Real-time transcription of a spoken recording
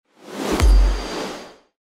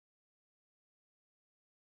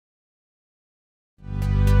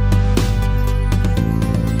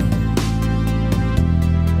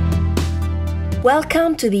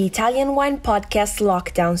Welcome to the Italian Wine Podcast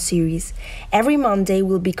Lockdown series. Every Monday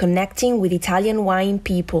we'll be connecting with Italian wine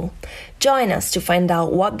people. Join us to find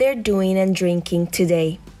out what they're doing and drinking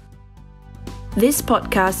today. This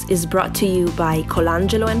podcast is brought to you by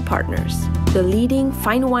Colangelo & Partners, the leading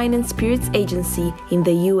fine wine and spirits agency in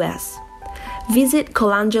the US. Visit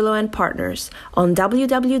Colangelo & Partners on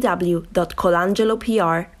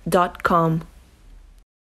www.colangelopr.com.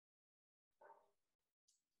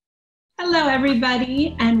 Hello,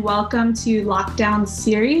 everybody, and welcome to Lockdown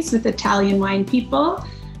Series with Italian Wine People.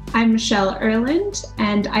 I'm Michelle Erland,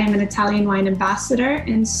 and I am an Italian wine ambassador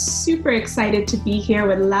and super excited to be here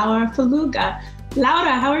with Laura Felluga.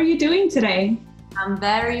 Laura, how are you doing today? I'm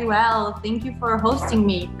very well. Thank you for hosting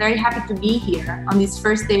me. Very happy to be here on this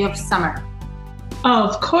first day of summer. Oh,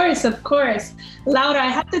 of course. Laura, I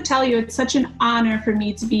have to tell you, it's such an honor for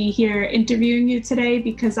me to be here interviewing you today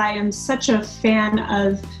because I am such a fan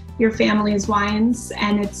of your family's wines,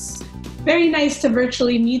 and it's very nice to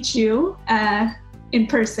virtually meet you in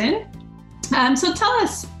person. So tell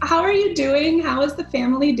us, how are you doing? How is the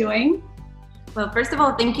family doing? Well, first of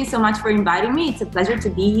all, thank you so much for inviting me. It's a pleasure to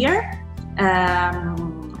be here. I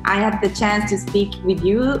had the chance to speak with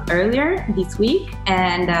you earlier this week,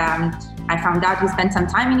 and I found out you spent some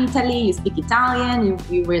time in Italy, you speak Italian,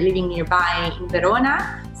 you were living nearby in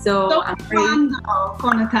Verona. Sto provando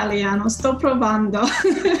con italiano, sto provando.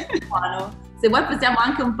 Se vuoi possiamo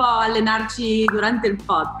anche un po' allenarci durante il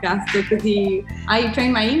podcast, così I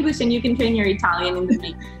train my English and you can train your Italian in the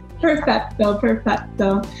meantime. Perfetto.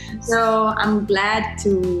 So I'm glad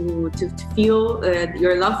to feel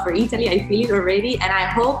your love for Italy. I feel it already, and I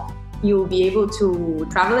hope you'll be able to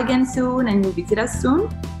travel again soon and you'll visit us soon.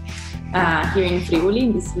 Here in Friuli,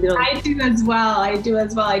 in this little... I do as well. I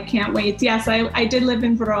can't wait. Yes, I did live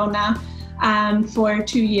in Verona for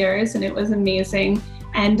 2 years, and it was amazing,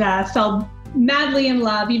 and fell madly in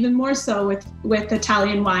love, even more so with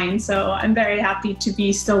Italian wine. So I'm very happy to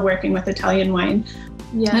be still working with Italian wine.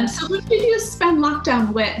 Yeah. So who did you spend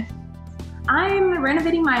lockdown with? I'm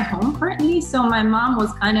renovating my home currently, so my mom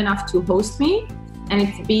was kind enough to host me. And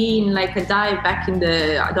it's been like a dive back in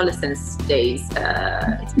the adolescence days.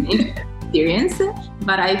 It's been an experience,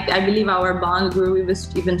 but I believe our bond grew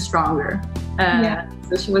even stronger.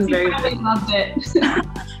 So she was very... She loved it.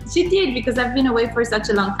 She did, because I've been away for such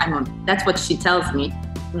a long time. That's what she tells me.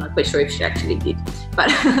 I'm not quite sure if she actually did.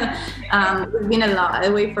 But we've been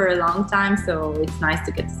away for a long time, so it's nice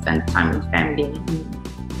to get to spend time with family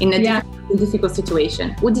in a difficult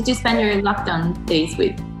situation. What did you spend your lockdown days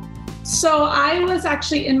with? So I was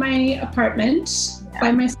actually in my apartment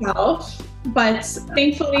by myself, but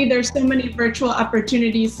thankfully there's so many virtual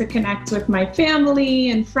opportunities to connect with my family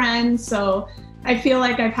and friends. So I feel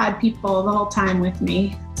like I've had people the whole time with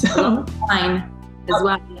me. So wine as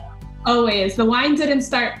well. Always. The wine didn't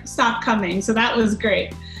stop coming, so that was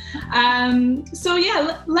great.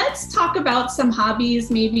 Let's talk about some hobbies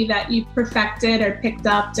maybe that you perfected or picked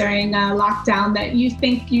up during lockdown that you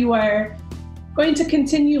think you are going to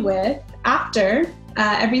continue with after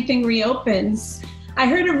everything reopens. I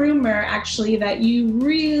heard a rumor actually that you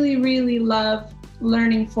really, really love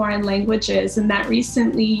learning foreign languages, and that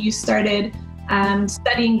recently you started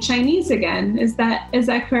studying Chinese again. Is that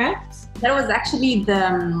correct? That was actually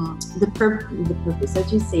the purpose, as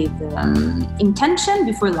you say, the intention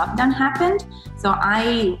before lockdown happened. So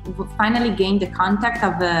I finally gained the contact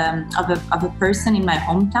of a person in my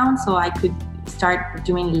hometown, so I could start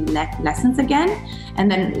doing lessons again. And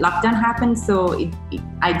then lockdown happened, so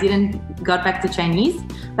I didn't got back to Chinese,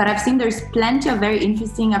 but I've seen there's plenty of very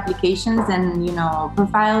interesting applications and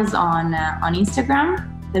profiles on Instagram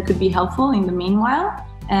that could be helpful in the meanwhile,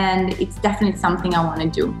 and it's definitely something I want to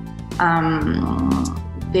do.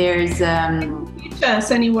 Teach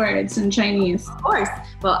us any words in Chinese. Of course.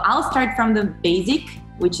 Well, I'll start from the basic,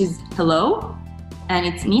 which is hello, and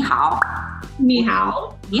it's ni hao. Ni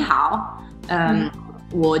hao. Ni hao.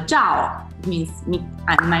 我叫 means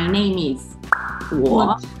my name is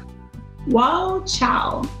我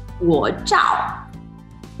Ciao. 我叫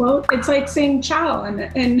Well, it's like saying ciao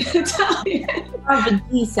in Italian. The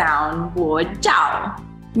D sound 我叫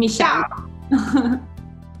Michelle.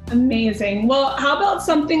 Amazing. Well, how about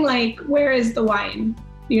something like where is the wine?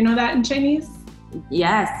 Do you know that in Chinese?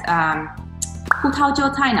 Yes. 葡萄酒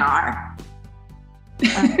在哪儿?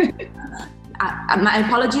 My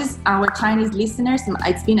apologies, our Chinese listeners.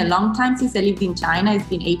 It's been a long time since I lived in China. It's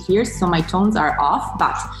been 8 years, so my tones are off.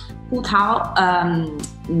 But 葡萄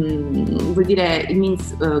vuol dire, it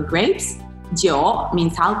means grapes. 酒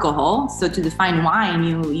means alcohol. So to define wine,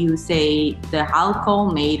 you say the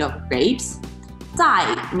alcohol made of grapes.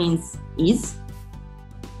 在 means is.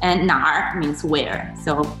 and 哪儿 means where.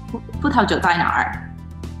 So 葡萄酒在哪儿?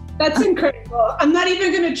 That's incredible. I'm not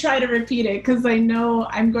even going to try to repeat it because I know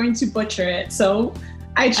I'm going to butcher it. So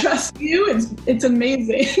I trust you. It's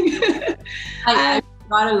amazing. I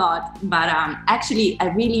got a lot, but actually I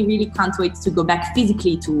really, really can't wait to go back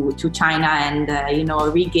physically to China and,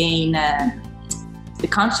 regain the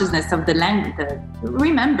consciousness of the language.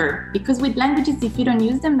 Remember, because with languages, if you don't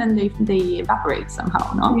use them, then they evaporate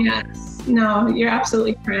somehow, no? Yes. No, you're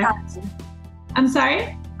absolutely correct. I'm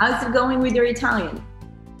sorry? How's it going with your Italian?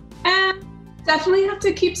 Definitely have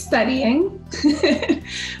to keep studying.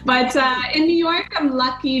 But in New York, I'm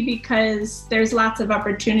lucky because there's lots of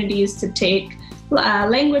opportunities to take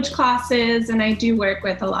language classes, and I do work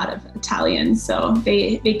with a lot of Italians, so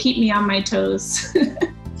they keep me on my toes.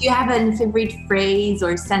 Do you have a favorite phrase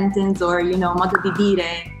or sentence or, modo di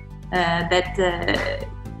dire that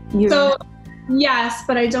you... So, yes,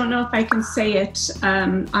 but I don't know if I can say it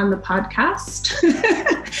on the podcast.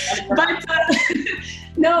 But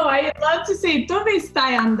no, I love to say, dove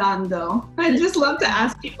stai andando? I just love to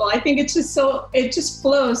ask people. I think it just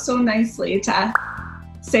flows so nicely to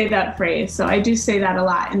say that phrase. So I do say that a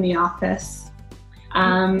lot in the office.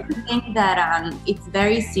 I think that it's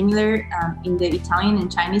very similar in the Italian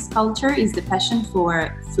and Chinese culture is the passion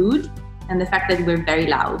for food and the fact that we're very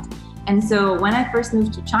loud. And so when I first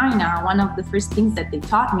moved to China, one of the first things that they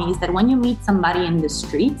taught me is that when you meet somebody in the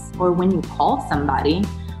streets or when you call somebody,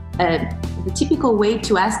 the typical way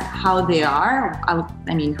to ask how they are,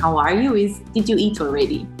 how are you, is, did you eat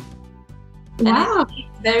already? Wow. And I think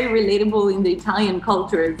it's very relatable in the Italian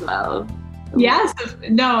culture as well. Yes.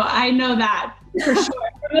 No, I know that for sure.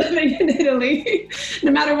 Living in Italy,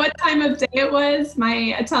 no matter what time of day it was,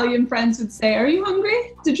 my Italian friends would say, are you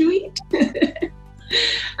hungry? Did you eat?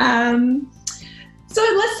 So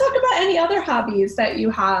let's talk about any other hobbies that you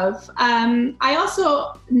have. I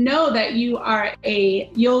also know that you are a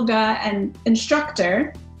yoga and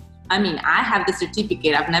instructor. I have the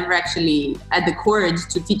certificate. I've never actually had the courage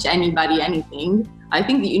to teach anybody anything. I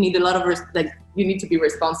think that you need a lot of, you need to be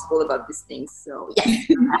responsible about these things. So yes,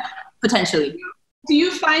 potentially. Do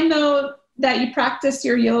you find though that you practice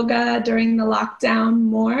your yoga during the lockdown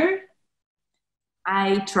more?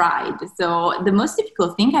 I tried. So the most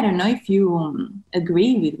difficult thing, I don't know if you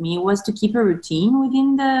agree with me, was to keep a routine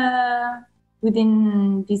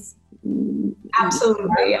within this.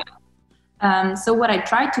 Absolutely. So what I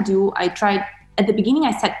tried to do, at the beginning,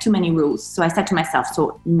 I set too many rules. So I said to myself,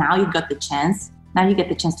 so now you get the chance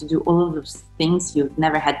to do all of those things you've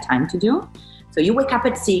never had time to do. So you wake up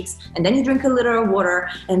at 6 and then you drink a liter of water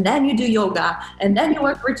and then you do yoga and then you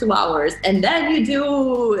work for 2 hours and then you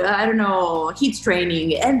do, heat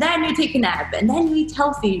training and then you take a nap and then you eat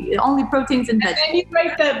healthy, only proteins and vegetables. And then you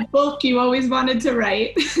write that book you always wanted to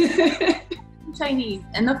write. Chinese.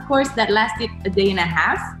 And of course that lasted a day and a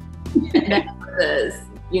half. And then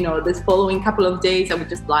this following couple of days, I would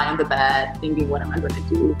just lie on the bed thinking, what am I going to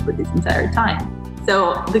do for this entire time?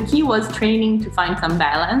 So the key was training to find some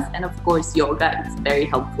balance. And of course, yoga is very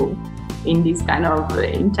helpful in this kind of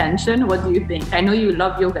intention. What do you think? I know you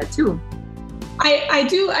love yoga too. I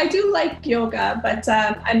do like yoga, but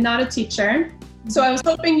I'm not a teacher. So I was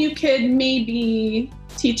hoping you could maybe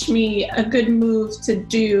teach me a good move to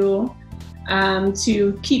do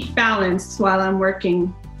to keep balance while I'm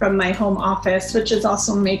working from my home office, which is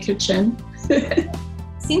also my kitchen.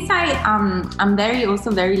 Since I'm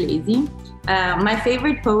very lazy, my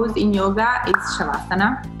favorite pose in yoga is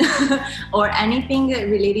Shavasana or anything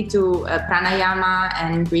related to pranayama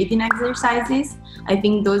and breathing exercises. I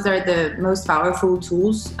think those are the most powerful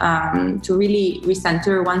tools to really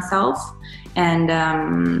recenter oneself and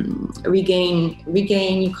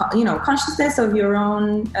regain consciousness of your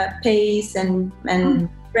own pace and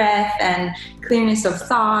breath and clearness of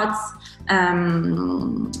thoughts.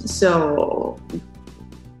 So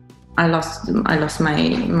I lost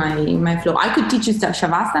my flow. I could teach you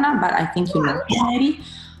Shavasana, but I think you know already.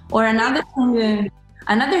 Or another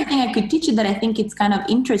thing I could teach you that I think it's kind of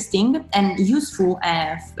interesting and useful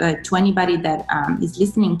to anybody that is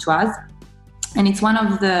listening to us. And it's one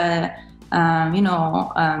of the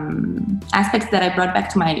aspects that I brought back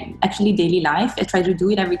to my actually daily life. I try to do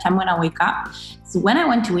it every time when I wake up. So when I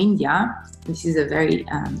went to India, this is a very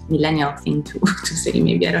millennial thing to say,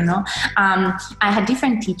 maybe, I don't know. I had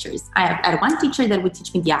different teachers. I had one teacher that would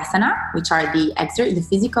teach me the asana, which are the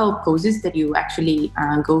physical poses that you actually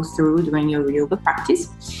go through during your yoga practice.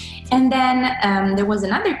 And then there was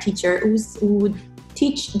another teacher who would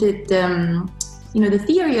teach the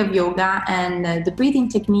theory of yoga and the breathing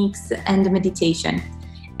techniques and the meditation.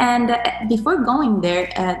 And before going there,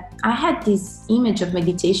 I had this image of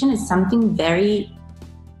meditation as something very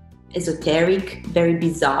esoteric, very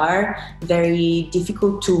bizarre, very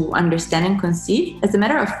difficult to understand and conceive. As a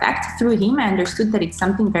matter of fact, through him, I understood that it's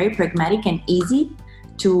something very pragmatic and easy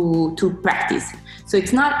to practice. So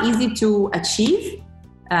it's not easy to achieve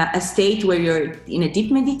a state where you're in a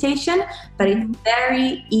deep meditation, but it's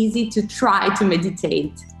very easy to try to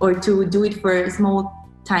meditate or to do it for a small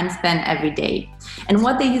time span every day. And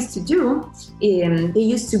what they used to do, they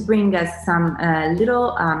used to bring us some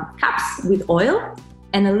little cups with oil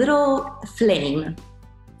and a little flame.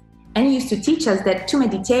 And he used to teach us that to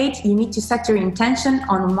meditate, you need to set your intention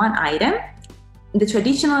on one item. The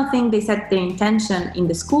traditional thing they set their intention in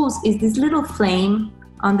the schools is this little flame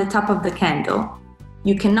on the top of the candle.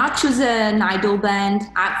 You cannot choose an idol band.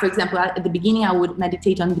 For example, at the beginning, I would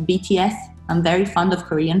meditate on the BTS. I'm very fond of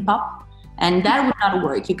Korean pop, and that would not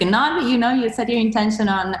work. You cannot, you set your intention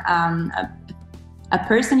on a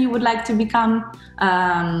person you would like to become,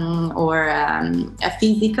 or a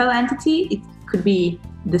physical entity. It could be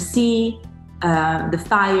the sea, the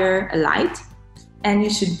fire, a light, and you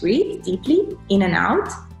should breathe deeply in and out.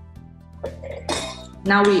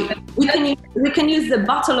 Now we can use the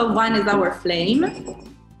bottle of wine as our flame.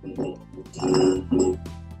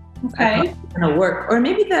 Okay. It's gonna work. Or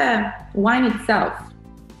maybe the wine itself.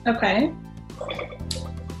 Okay.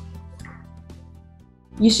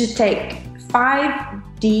 You should take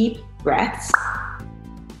 5 deep breaths.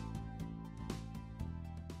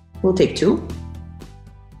 We'll take 2.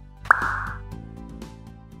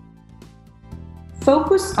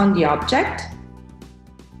 Focus on the object.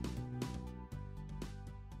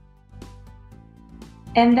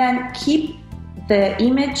 And then keep the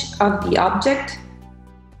image of the object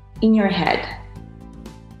in your head.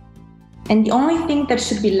 And the only thing that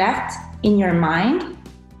should be left in your mind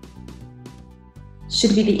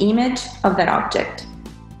should be the image of that object.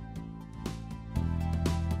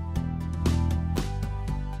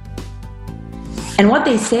 And what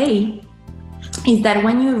they say is that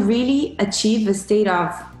when you really achieve a state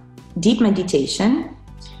of deep meditation,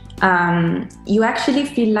 you actually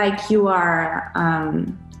feel like you are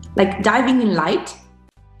like diving in light.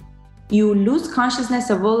 You lose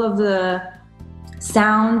consciousness of all of the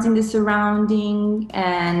sounds in the surrounding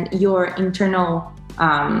and your internal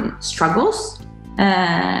struggles.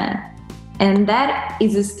 And that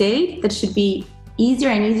is a state that should be easier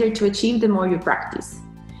and easier to achieve the more you practice.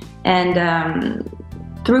 And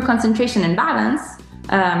through concentration and balance,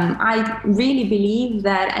 I really believe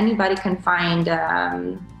that anybody can find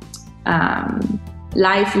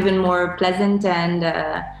life even more pleasant and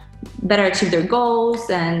better achieve their goals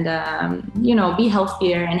and be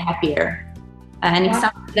healthier and happier. And it's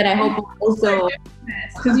something that I hope also,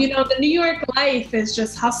 because the New York life is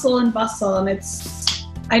just hustle and bustle, and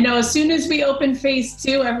I know as soon as we open phase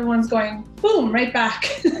 2, everyone's going boom right back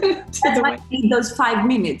to that's why they need those 5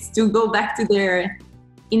 minutes to go back to their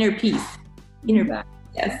inner peace.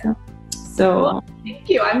 Yes. So well, thank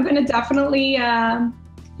you. I'm going to definitely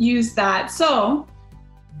use that. So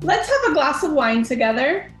let's have a glass of wine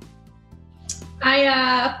together.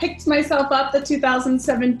 I picked myself up the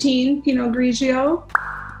 2017 Pinot Grigio.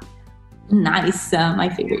 Nice, my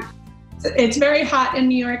favorite. It's very hot in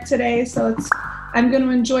New York today, so I'm going to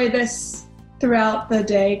enjoy this throughout the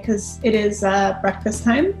day because it is breakfast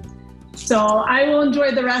time. So I will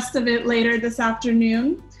enjoy the rest of it later this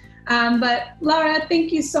afternoon. But Laura,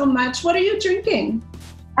 thank you so much. What are you drinking?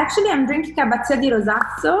 Actually, I'm drinking Abbazia di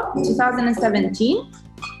Rosazzo 2017,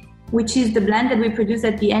 which is the blend that we produce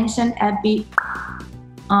at the ancient abbey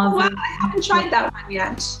of... Wow, I haven't tried that one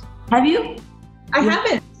yet. Have you? I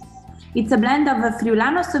haven't. It's a blend of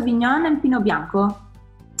Friulano, Sauvignon, and Pinot Bianco.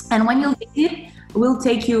 And when you visit, we'll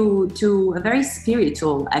take you to a very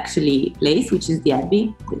spiritual, actually, place, which is the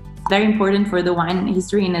abbey. It's very important for the wine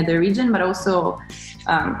history in the region, but also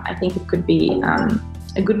I think it could be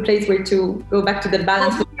a good place where to go back to the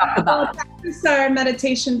balance we talked about. We'll practice our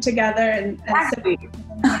meditation together and Exactly.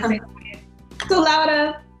 So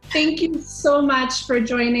Laura, thank you so much for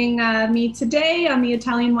joining me today on the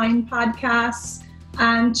Italian Wine Podcast.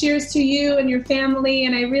 Cheers to you and your family,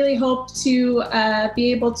 and I really hope to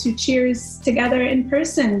be able to cheers together in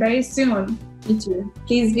person very soon. Me too.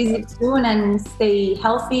 Please visit soon and stay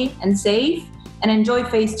healthy and safe and enjoy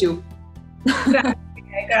phase 2.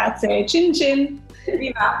 Grazie. Chin chin.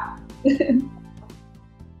 Viva.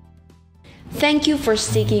 Thank you for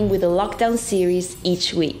sticking with the lockdown series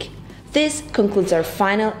each week. This concludes our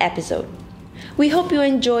final episode. We hope you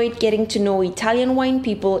enjoyed getting to know Italian wine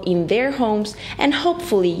people in their homes, and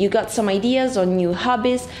hopefully you got some ideas on new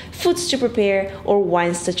hobbies, foods to prepare, or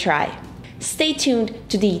wines to try. Stay tuned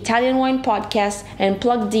to the Italian Wine Podcast and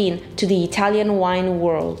plugged in to the Italian wine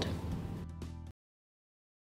world.